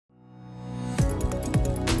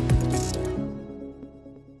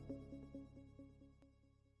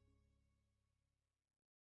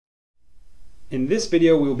In this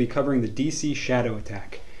video, we will be covering the DCShadow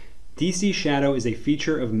attack. DCShadow is a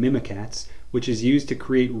feature of Mimikatz, which is used to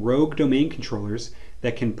create rogue domain controllers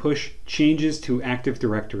that can push changes to Active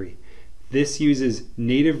Directory. This uses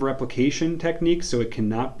native replication techniques, so it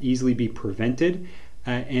cannot easily be prevented,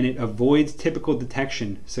 and it avoids typical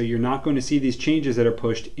detection, so you're not going to see these changes that are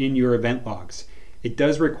pushed in your event logs. It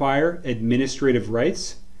does require administrative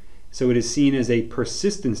rights, so it is seen as a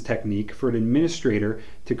persistence technique for an administrator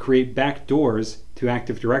to create backdoors to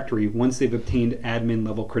Active Directory once they've obtained admin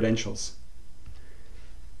level credentials.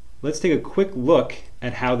 Let's take a quick look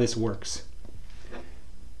at how this works.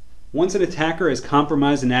 Once an attacker has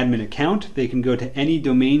compromised an admin account, they can go to any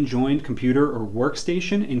domain-joined computer or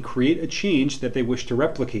workstation and create a change that they wish to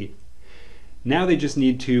replicate. Now they just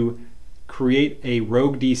need to create a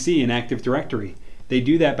rogue DC in Active Directory. They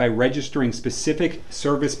do that by registering specific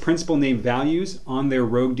service principal name values on their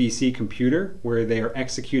rogue DC computer where they are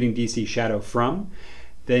executing DCShadow from.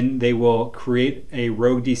 Then they will create a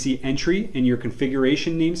rogue DC entry in your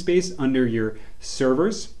configuration namespace under your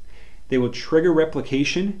servers. They will trigger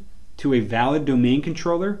replication to a valid domain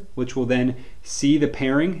controller, which will then see the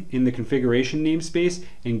pairing in the configuration namespace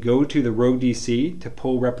and go to the rogue DC to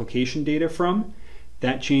pull replication data from.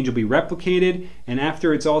 That change will be replicated, and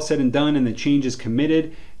after it's all said and done and the change is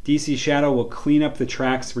committed, DCShadow will clean up the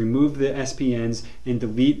tracks, remove the SPNs, and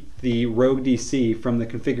delete the rogue DC from the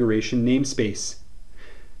configuration namespace.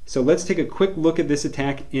 So let's take a quick look at this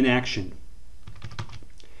attack in action.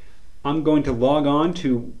 I'm going to log on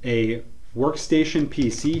to a workstation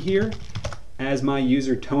PC here as my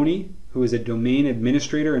user Tony, who is a domain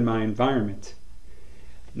administrator in my environment.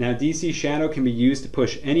 Now DCShadow can be used to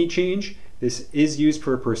push any change. This is used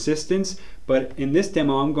for persistence, but in this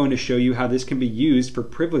demo I'm going to show you how this can be used for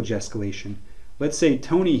privilege escalation. Let's say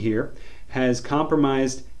Tony here has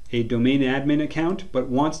compromised a domain admin account but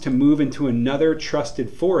wants to move into another trusted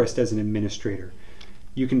forest as an administrator.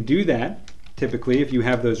 You can do that typically if you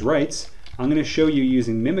have those rights. I'm going to show you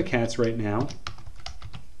using Mimikatz right now.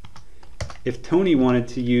 If Tony wanted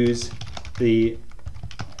to use the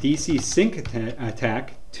DC sync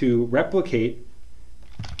attack to replicate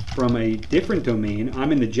from a different domain,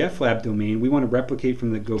 I'm in the JeffLab domain, we want to replicate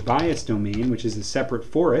from the GoBias domain, which is a separate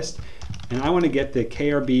forest, and I want to get the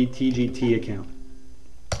KRB TGT account.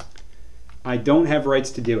 I don't have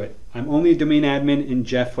rights to do it. I'm only a domain admin in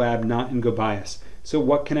JeffLab, not in GoBias. So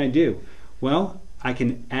what can I do? Well, I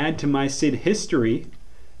can add to my SID history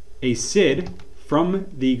a SID from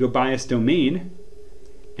the GoBias domain,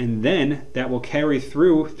 and then that will carry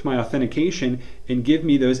through to my authentication and give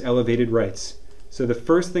me those elevated rights. So the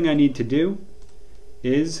first thing I need to do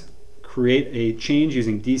is create a change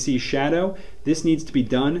using DCShadow. This needs to be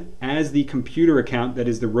done as the computer account that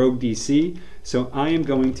is the rogue DC. So I am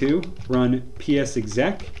going to run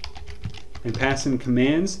psexec and pass in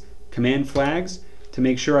commands, command flags, to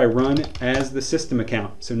make sure I run as the system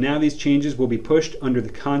account. So now these changes will be pushed under the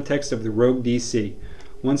context of the rogue DC.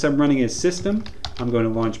 Once I'm running as system, I'm going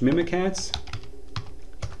to launch Mimikatz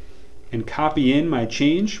and copy in my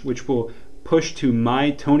change, which will push to my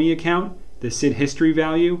Tony account the SID history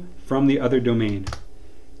value from the other domain.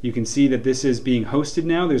 You can see that this is being hosted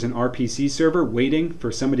now. There's an RPC server waiting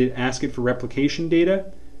for somebody to ask it for replication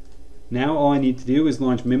data. Now all I need to do is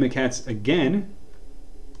launch Mimikatz again,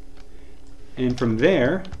 and from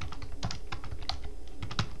there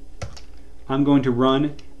I'm going to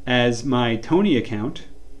run as my Tony account,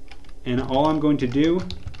 and all I'm going to do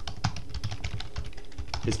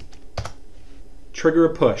is trigger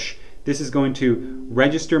a push. This is going to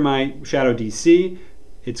register my Shadow DC.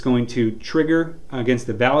 It's going to trigger against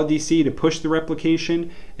the valid DC to push the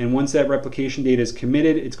replication, and once that replication data is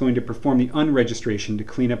committed, it's going to perform the unregistration to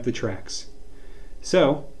clean up the tracks.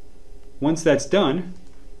 So once that's done,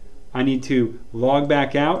 I need to log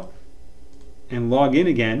back out and log in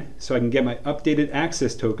again so I can get my updated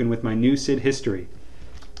access token with my new SID history.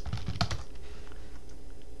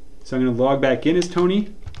 So I'm going to log back in as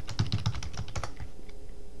Tony.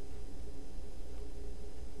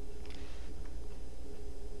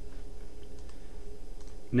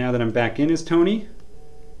 Now that I'm back in as Tony,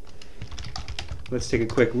 let's take a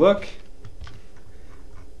quick look.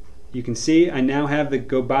 You can see I now have the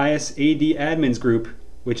GoBias AD admins group,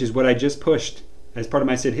 which is what I just pushed as part of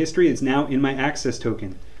my SID history. It's now in my access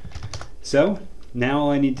token. So now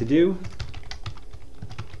all I need to do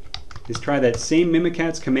is try that same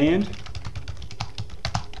Mimikatz command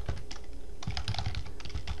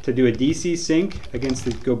to do a DC sync against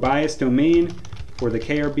the GoBias domain for the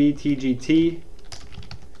KRB TGT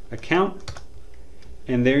account,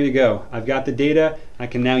 and there you go. I've got the data. I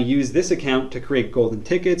can now use this account to create golden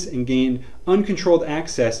tickets and gain uncontrolled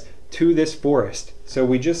access to this forest. So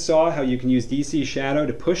we just saw how you can use DCShadow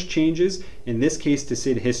to push changes, in this case to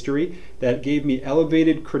SID history, that gave me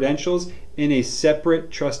elevated credentials in a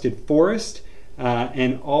separate trusted forest.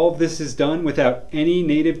 And all of this is done without any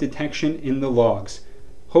native detection in the logs.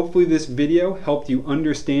 Hopefully this video helped you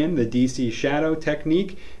understand the DCShadow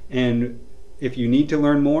technique, and if you need to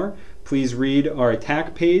learn more, please read our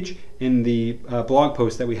attack page in the blog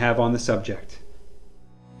post that we have on the subject.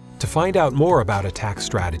 To find out more about attack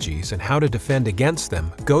strategies and how to defend against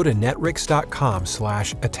them, go to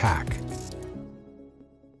netrix.com/attack.